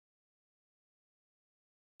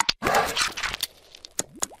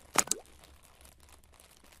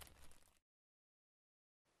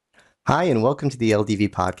Hi, and welcome to the LDV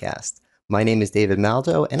podcast. My name is David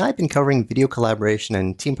Maldo, and I've been covering video collaboration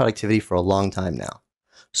and team productivity for a long time now.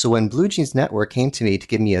 So when BlueJeans Network came to me to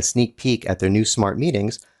give me a sneak peek at their new smart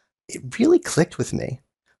meetings, it really clicked with me.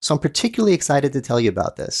 So I'm particularly excited to tell you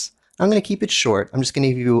about this. I'm going to keep it short. I'm just going to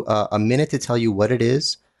give you a minute to tell you what it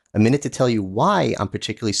is, a minute to tell you why I'm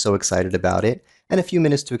particularly so excited about it, and a few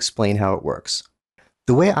minutes to explain how it works.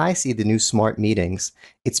 The way I see the new smart meetings,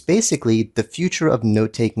 it's basically the future of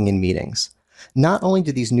note-taking in meetings. Not only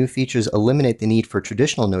do these new features eliminate the need for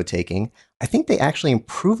traditional note-taking, I think they actually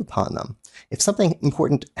improve upon them. If something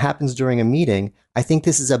important happens during a meeting, I think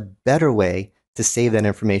this is a better way to save that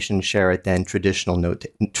information and share it than traditional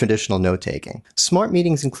note-taking. Smart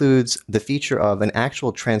meetings includes the feature of an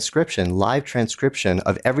actual transcription, live transcription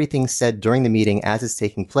of everything said during the meeting as it's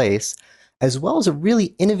taking place, as well as a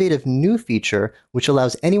really innovative new feature which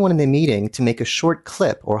allows anyone in the meeting to make a short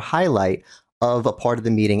clip or highlight of a part of the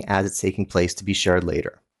meeting as it's taking place to be shared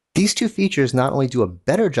later. These two features not only do a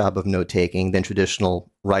better job of note-taking than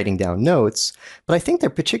traditional writing down notes, but I think they're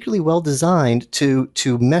particularly well designed to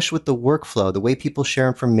mesh with the workflow, the way people share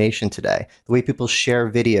information today, the way people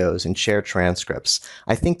share videos and share transcripts.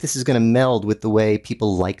 I think this is going to meld with the way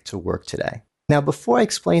people like to work today. Now, before I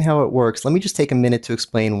explain how it works, let me just take a minute to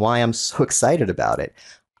explain why I'm so excited about it.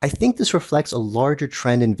 I think this reflects a larger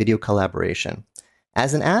trend in video collaboration.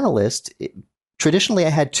 As an analyst, traditionally I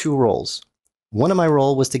had two roles. One of my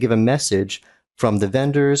role was to give a message from the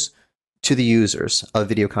vendors to the users of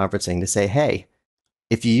video conferencing to say, hey,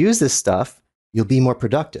 if you use this stuff, you'll be more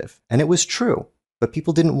productive. And it was true, but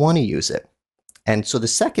people didn't want to use it. And so the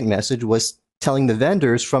second message was telling the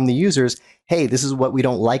vendors from the users, hey, this is what we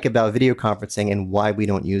don't like about video conferencing and why we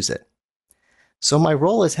don't use it. So my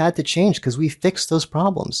role has had to change because we fixed those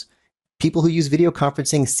problems. People who use video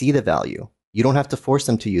conferencing see the value. You don't have to force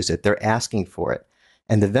them to use it. They're asking for it.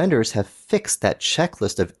 And the vendors have fixed that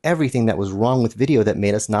checklist of everything that was wrong with video that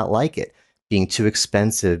made us not like it. Being too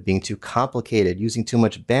expensive, being too complicated, using too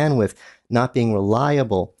much bandwidth, not being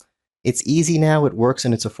reliable. It's easy now, it works,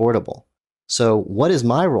 and it's affordable. So what is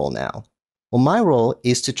my role now? Well, my role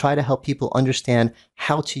is to try to help people understand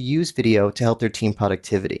how to use video to help their team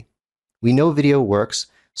productivity. We know video works,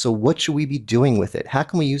 so what should we be doing with it? How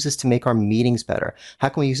can we use this to make our meetings better? How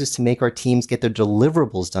can we use this to make our teams get their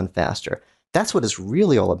deliverables done faster? That's what it's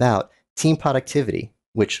really all about, team productivity,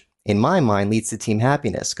 which in my mind leads to team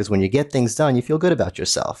happiness, because when you get things done, you feel good about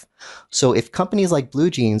yourself. So if companies like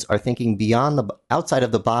BlueJeans are thinking outside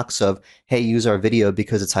of the box of, hey, use our video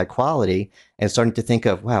because it's high quality, and starting to think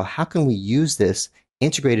of, wow, how can we use this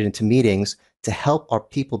integrated into meetings to help our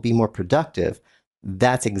people be more productive?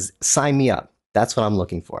 Sign me up. That's what I'm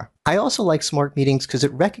looking for. I also like smart meetings because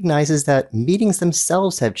it recognizes that meetings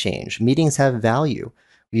themselves have changed. Meetings have value.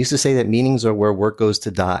 We used to say that meetings are where work goes to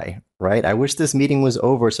die, right? I wish this meeting was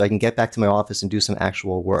over so I can get back to my office and do some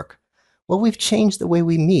actual work. Well, we've changed the way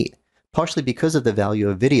we meet, partially because of the value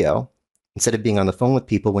of video. Instead of being on the phone with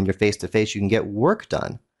people when you're face to face, you can get work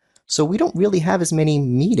done. So we don't really have as many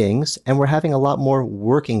meetings, and we're having a lot more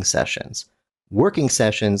working sessions. Working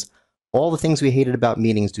sessions, all the things we hated about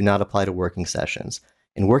meetings do not apply to working sessions.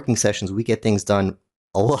 In working sessions, we get things done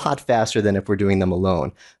a lot faster than if we're doing them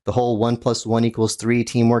alone. The whole 1 + 1 = 3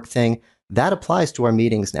 teamwork thing, that applies to our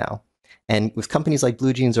meetings now. And with companies like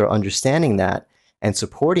BlueJeans are understanding that and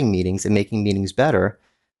supporting meetings and making meetings better,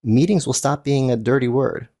 meetings will stop being a dirty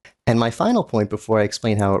word. And my final point before I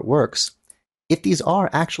explain how it works, if these are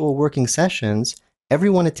actual working sessions,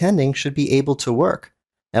 everyone attending should be able to work.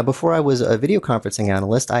 Now, before I was a video conferencing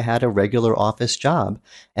analyst, I had a regular office job,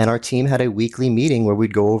 and our team had a weekly meeting where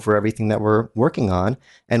we'd go over everything that we're working on,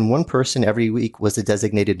 and one person every week was a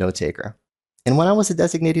designated note taker. And when I was a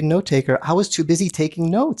designated note taker, I was too busy taking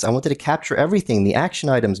notes. I wanted to capture everything, the action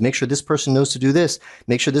items, make sure this person knows to do this,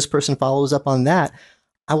 make sure this person follows up on that.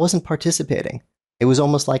 I wasn't participating. It was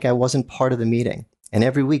almost like I wasn't part of the meeting. And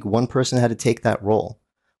every week, one person had to take that role.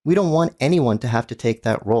 We don't want anyone to have to take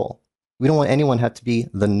that role. We don't want anyone to have to be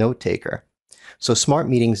the note taker. So Smart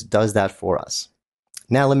Meetings does that for us.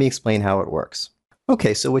 Now let me explain how it works.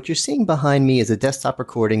 Okay, so what you're seeing behind me is a desktop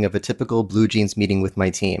recording of a typical BlueJeans meeting with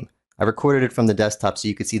my team. I recorded it from the desktop so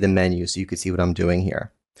you could see the menu, so you could see what I'm doing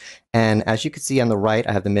here. And as you can see on the right,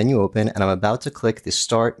 I have the menu open, and I'm about to click the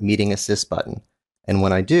Start Meeting Assist button. And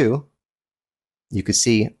when I do, you can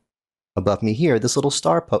see above me here, this little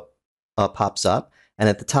star pops up, and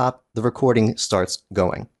at the top, the recording starts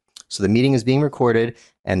going. So the meeting is being recorded,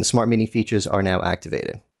 and the Smart Meeting features are now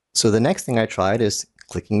activated. So the next thing I tried is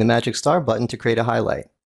clicking the magic star button to create a highlight.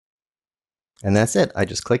 And that's it. I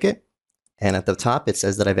just click it, And at the top, it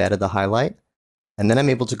says that I've added the highlight. And then I'm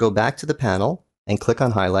able to go back to the panel and click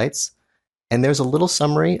on highlights. And there's a little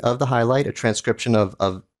summary of the highlight, a transcription of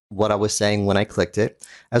what I was saying when I clicked it,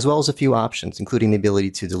 as well as a few options, including the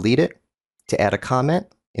ability to delete it, to add a comment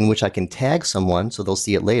in which I can tag someone so they'll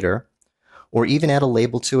see it later, or even add a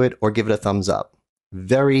label to it or give it a thumbs up.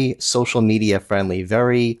 Very social media friendly,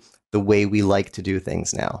 very the way we like to do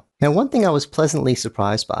things now. Now, one thing I was pleasantly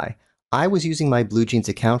surprised by, I was using my BlueJeans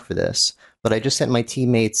account for this, but I just sent my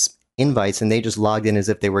teammates invites and they just logged in as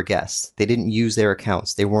if they were guests. They didn't use their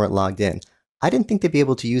accounts. They weren't logged in. I didn't think they'd be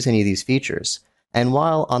able to use any of these features. And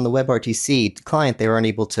while on the WebRTC client, they were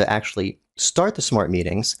unable to actually start the smart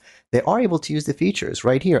meetings, they are able to use the features.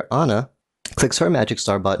 Right here, Anna clicks her magic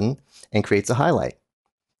star button and creates a highlight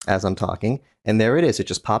as I'm talking. And there it is. It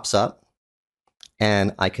just pops up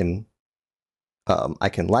and I can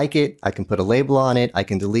like it, I can put a label on it, I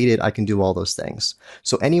can delete it, I can do all those things.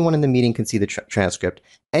 So anyone in the meeting can see the transcript,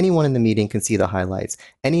 anyone in the meeting can see the highlights,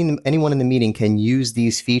 anyone in the meeting can use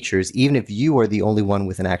these features even if you are the only one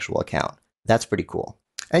with an actual account. That's pretty cool.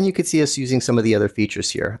 And you can see us using some of the other features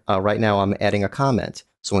here. Right now I'm adding a comment.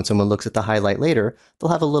 So when someone looks at the highlight later,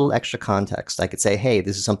 they'll have a little extra context. I could say, hey,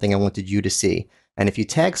 this is something I wanted you to see. And if you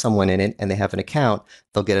tag someone in it and they have an account,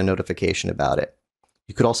 they'll get a notification about it.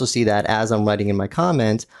 You could also see that as I'm writing in my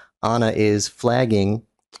comment, Anna is flagging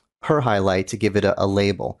her highlight to give it a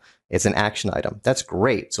label. It's an action item. That's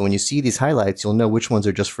great. So when you see these highlights, you'll know which ones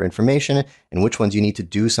are just for information and which ones you need to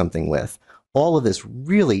do something with. All of this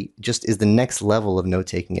really just is the next level of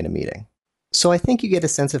note-taking in a meeting. So I think you get a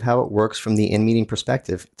sense of how it works from the in-meeting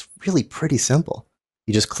perspective. It's really pretty simple.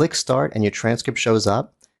 You just click start and your transcript shows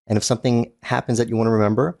up. And if something happens that you want to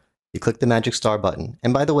remember, you click the magic star button.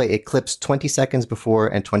 And by the way, it clips 20 seconds before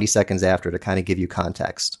and 20 seconds after to kind of give you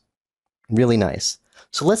context. Really nice.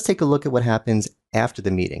 So let's take a look at what happens after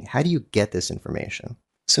the meeting. How do you get this information?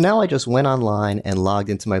 So now I just went online and logged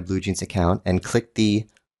into my BlueJeans account and clicked the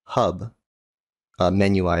hub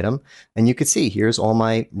menu item. And you can see here's all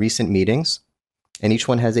my recent meetings. And each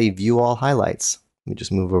one has a view all highlights. Let me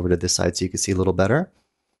just move over to this side so you can see a little better.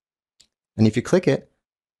 And if you click it,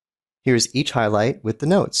 here's each highlight with the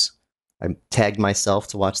notes. I tagged myself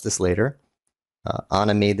to watch this later.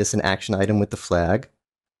 Anna made this an action item with the flag.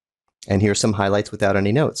 And here's some highlights without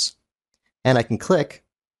any notes. And I can click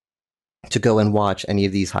to go and watch any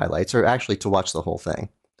of these highlights, or actually to watch the whole thing.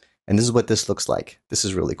 And this is what this looks like. This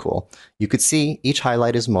is really cool. You could see each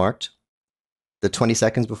highlight is marked, the 20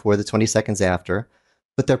 seconds before, the 20 seconds after,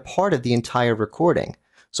 but they're part of the entire recording.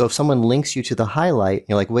 So if someone links you to the highlight,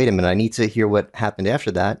 you're like, wait a minute, I need to hear what happened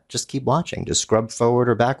after that. Just keep watching. Just scrub forward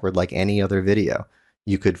or backward like any other video.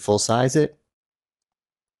 You could full size it,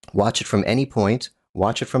 watch it from any point,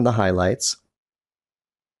 watch it from the highlights,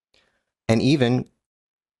 and even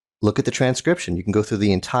look at the transcription. You can go through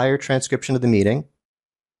the entire transcription of the meeting,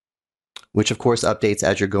 which of course updates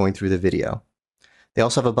as you're going through the video. They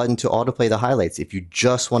also have a button to autoplay the highlights if you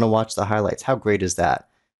just want to watch the highlights. How great is that?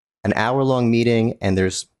 An hour-long meeting and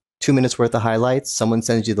there's 2 minutes worth of highlights. Someone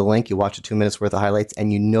sends you the link, you watch 2 minutes worth of highlights,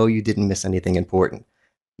 and you know you didn't miss anything important.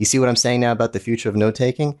 You see what I'm saying now about the future of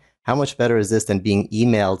note-taking? How much better is this than being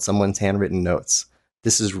emailed someone's handwritten notes?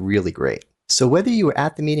 This is really great. So whether you were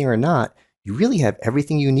at the meeting or not, you really have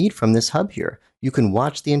everything you need from this hub here. You can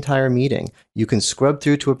watch the entire meeting. You can scrub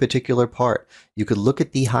through to a particular part. You could look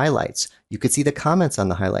at the highlights. You could see the comments on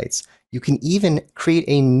the highlights. You can even create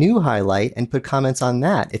a new highlight and put comments on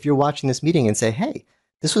that. If you're watching this meeting and say, hey,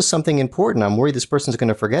 this was something important, I'm worried this person's going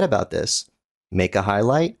to forget about this, make a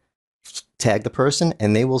highlight, tag the person,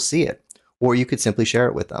 and they will see it. Or you could simply share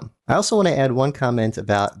it with them. I also want to add one comment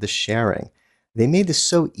about the sharing. They made this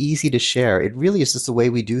so easy to share. It really is just the way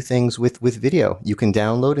we do things with video. You can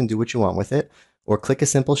download and do what you want with it, or click a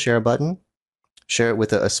simple share button, share it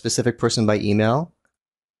with a specific person by email,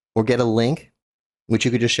 or get a link, which you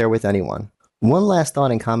could just share with anyone. One last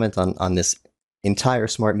thought and comment on this entire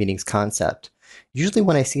smart meetings concept. Usually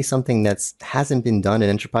when I see something that hasn't been done in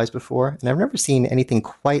enterprise before, and I've never seen anything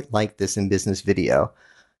quite like this in business video,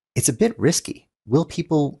 it's a bit risky. Will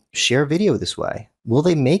people share video this way? Will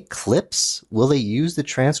they make clips? Will they use the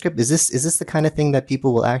transcript? Is this the kind of thing that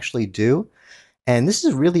people will actually do? And this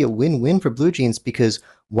is really a win-win for BlueJeans because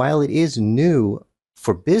while it is new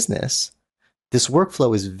for business, this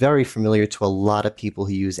workflow is very familiar to a lot of people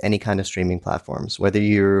who use any kind of streaming platforms. Whether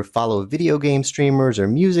you follow video game streamers or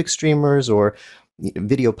music streamers or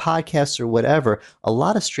video podcasts or whatever, a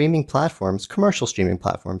lot of streaming platforms, commercial streaming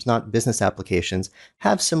platforms, not business applications,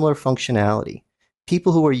 have similar functionality.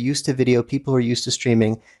 People who are used to video, people who are used to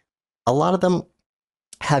streaming, a lot of them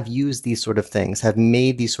have used these sort of things, have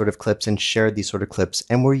made these sort of clips and shared these sort of clips,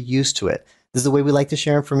 and we're used to it. This is the way we like to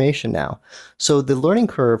share information now. So the learning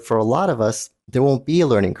curve for a lot of us, there won't be a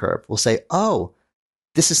learning curve. We'll say, oh,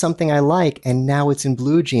 this is something I like, and now it's in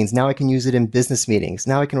BlueJeans. Now I can use it in business meetings.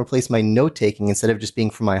 Now I can replace my note taking instead of just being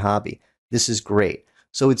for my hobby. This is great.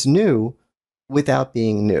 So it's new without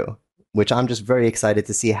being new, which I'm just very excited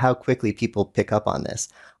to see how quickly people pick up on this.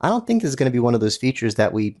 I don't think this is going to be one of those features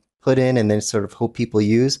that we put in and then sort of hope people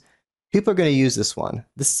use. People are going to use this one.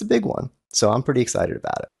 This is a big one. So I'm pretty excited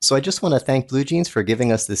about it. So I just want to thank BlueJeans for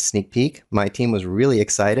giving us this sneak peek. My team was really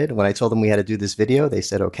excited. When I told them we had to do this video, they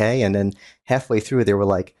said okay. And then halfway through, they were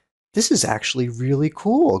like, this is actually really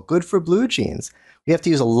cool. Good for BlueJeans. We have to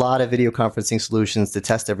use a lot of video conferencing solutions to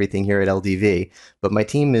test everything here at LDV. But my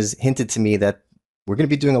team has hinted to me that we're going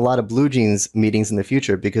to be doing a lot of BlueJeans meetings in the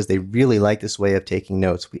future because they really like this way of taking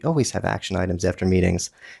notes. We always have action items after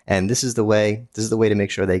meetings, and this is the way to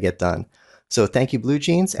make sure they get done. So thank you,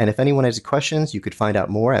 BlueJeans. And if anyone has questions, you could find out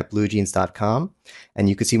more at bluejeans.com, and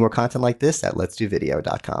you could see more content like this at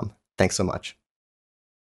letsdovideo.com. Thanks so much.